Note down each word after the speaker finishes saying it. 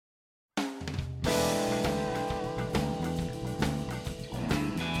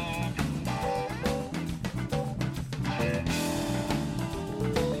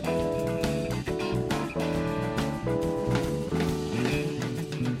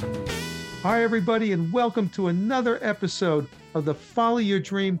Hi, everybody, and welcome to another episode of the Follow Your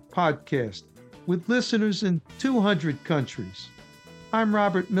Dream podcast with listeners in 200 countries. I'm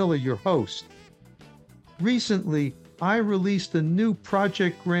Robert Miller, your host. Recently, I released a new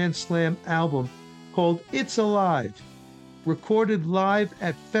Project Grand Slam album called It's Alive, recorded live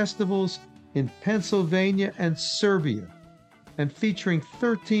at festivals in Pennsylvania and Serbia, and featuring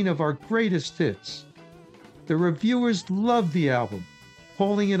 13 of our greatest hits. The reviewers loved the album,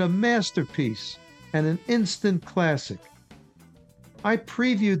 calling it a masterpiece and an instant classic. I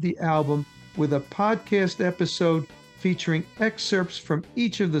previewed the album with a podcast episode featuring excerpts from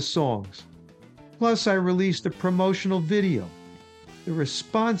each of the songs. Plus, I released a promotional video. The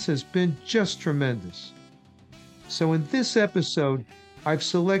response has been just tremendous. So in this episode, I've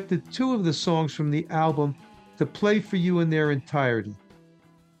selected two of the songs from the album to play for you in their entirety.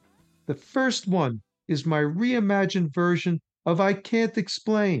 The first one is my reimagined version of I Can't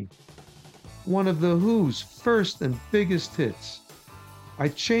Explain, one of The Who's first and biggest hits. I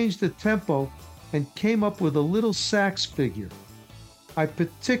changed the tempo and came up with a little sax figure. I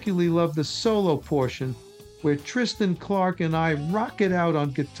particularly love the solo portion where Tristan Clark and I rock it out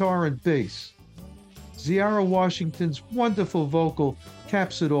on guitar and bass. Ziara Washington's wonderful vocal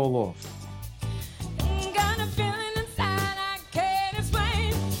caps it all off.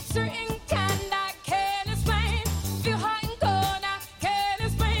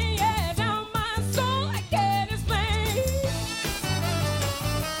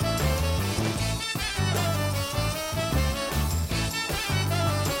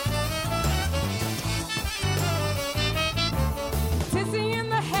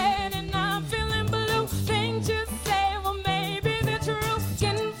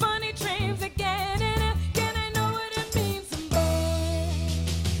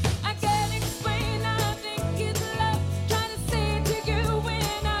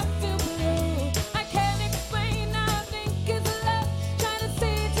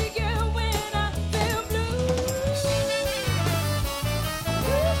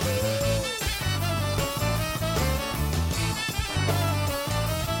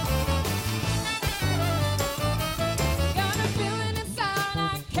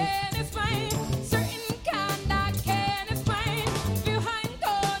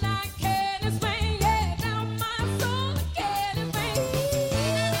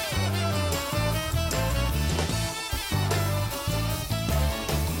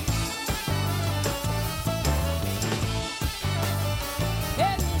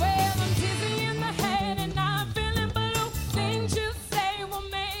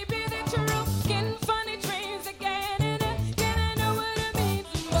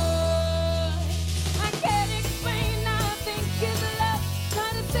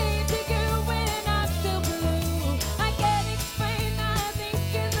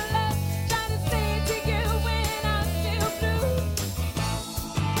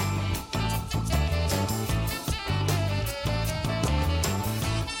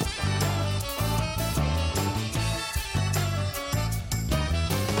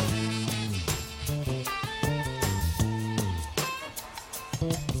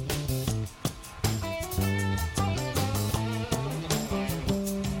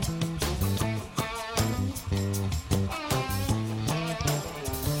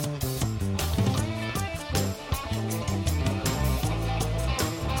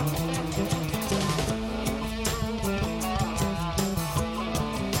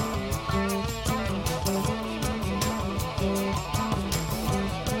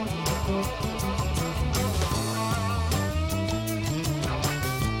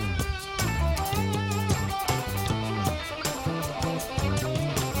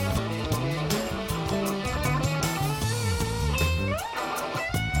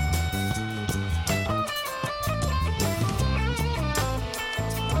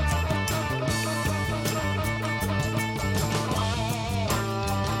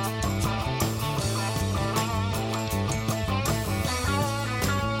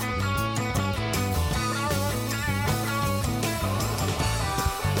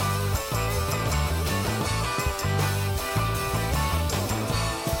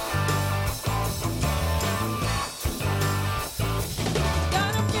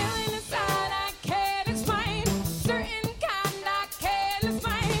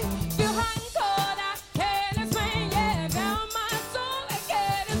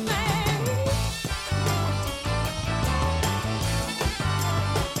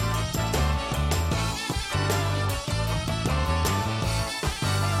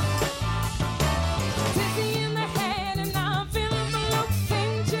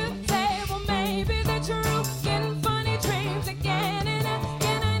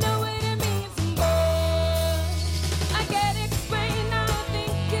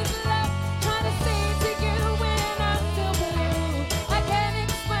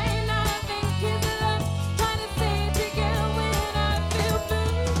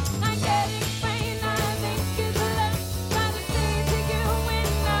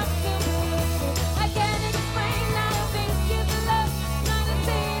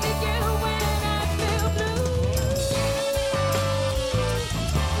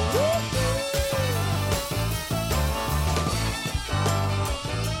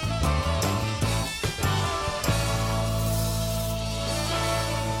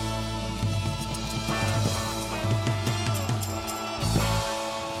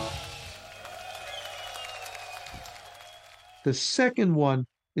 The second one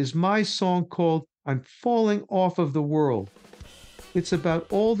is my song called I'm Falling Off of the World. It's about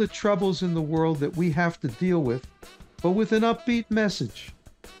all the troubles in the world that we have to deal with, but with an upbeat message.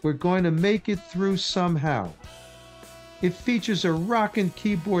 We're going to make it through somehow. It features a rockin'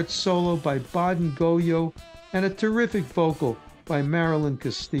 keyboard solo by Baden Goyo and a terrific vocal by Marilyn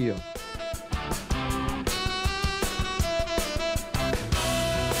Castillo.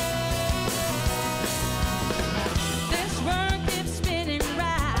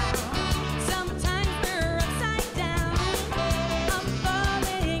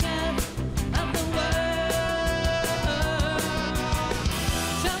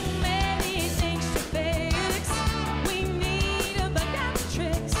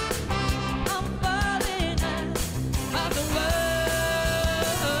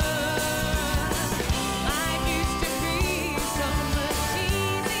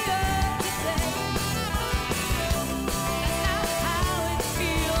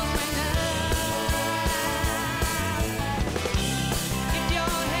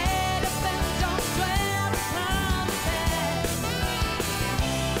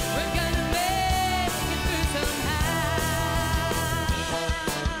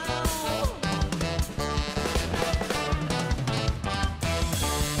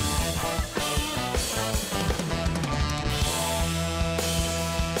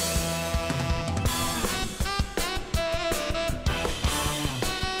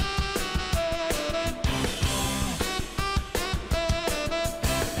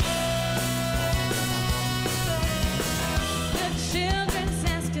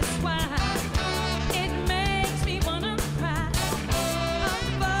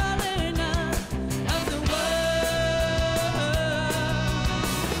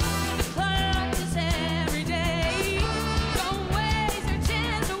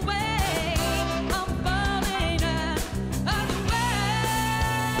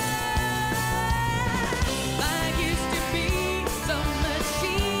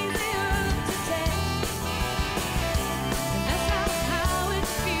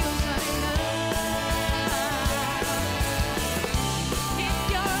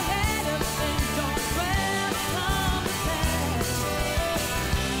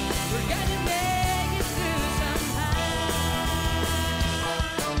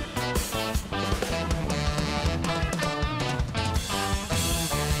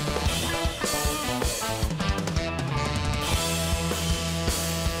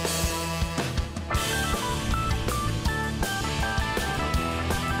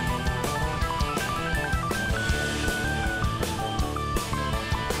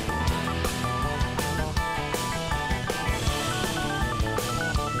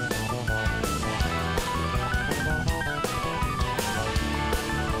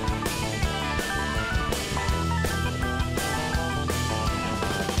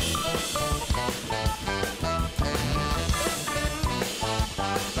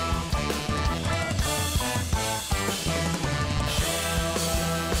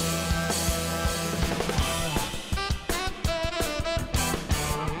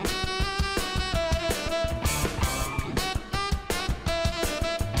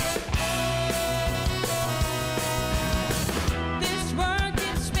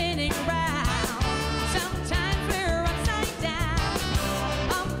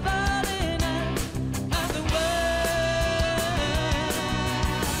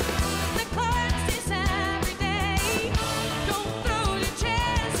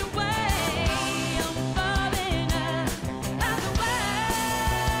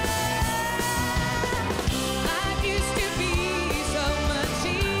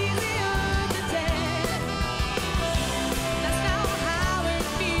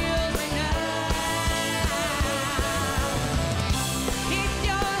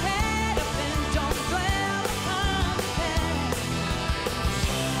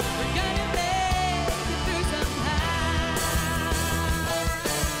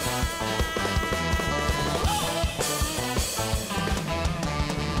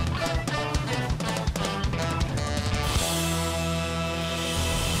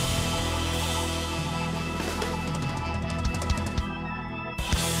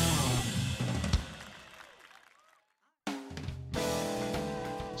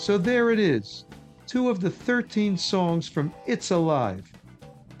 So there it is, 2 of the 13 songs from It's Alive.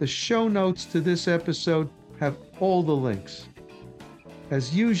 The show notes to this episode have all the links.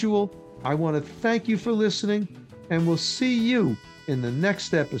 As usual, I want to thank you for listening, and we'll see you in the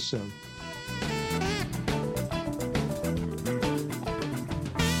next episode.